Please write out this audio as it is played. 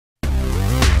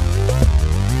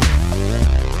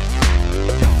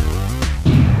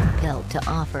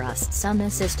offer us some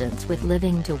assistance with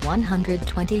living to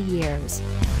 120 years.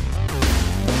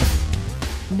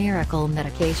 Miracle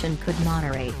medication could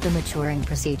moderate the maturing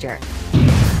procedure.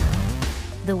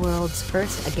 The world's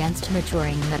first against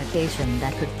maturing medication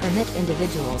that could permit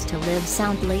individuals to live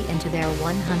soundly into their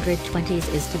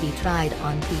 120s is to be tried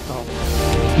on people.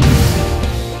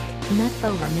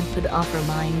 Metformin could offer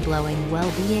mind-blowing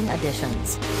well-being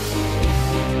additions.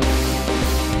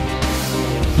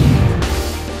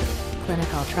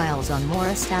 Clinical trials on more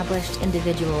established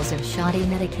individuals of shoddy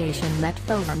medication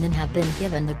metformin have been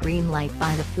given the green light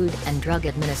by the Food and Drug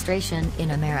Administration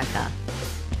in America.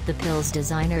 The pill's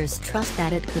designers trust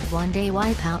that it could one day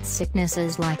wipe out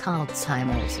sicknesses like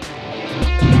Alzheimer's.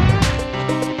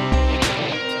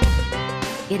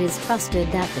 It is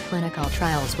trusted that the clinical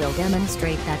trials will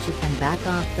demonstrate that you can back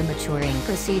off the maturing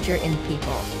procedure in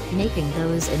people, making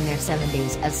those in their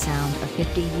 70s as sound a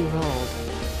 50-year-old.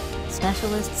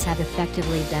 Specialists have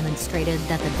effectively demonstrated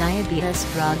that the diabetes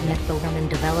drug metformin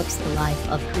develops the life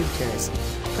of creatures.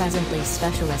 Presently,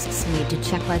 specialists need to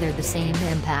check whether the same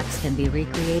impacts can be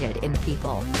recreated in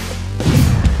people.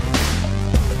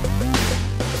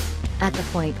 At the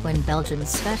point when Belgian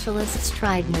specialists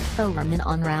tried metformin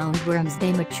on roundworms,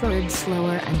 they matured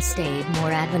slower and stayed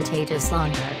more advantageous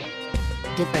longer.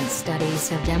 Different studies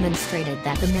have demonstrated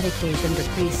that the medication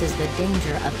decreases the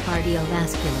danger of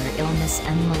cardiovascular illness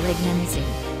and malignancy.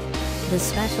 The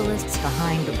specialists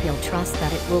behind the pill trust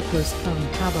that it will postpone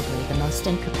probably the most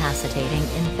incapacitating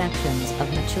infections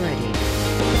of maturity.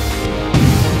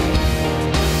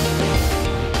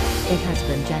 It has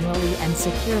been generally and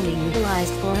securely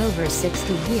utilized for over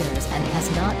 60 years and has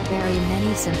not very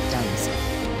many symptoms.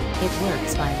 It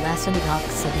works by lessening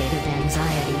oxidative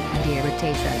anxiety and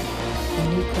irritation. The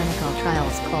new clinical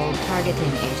trials called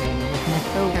Targeting Aging with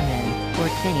Metformin, or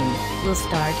TAME, will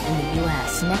start in the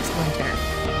US next winter.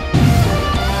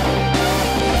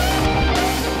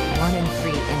 1 in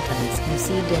 3 infants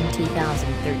conceived in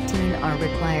 2013 are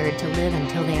required to live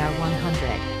until they are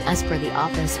 100, as per the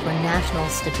Office for National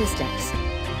Statistics.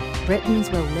 Britons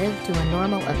will live to a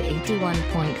normal of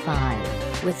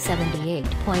 81.5, with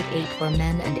 78.8 for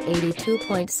men and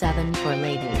 82.7 for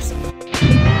ladies.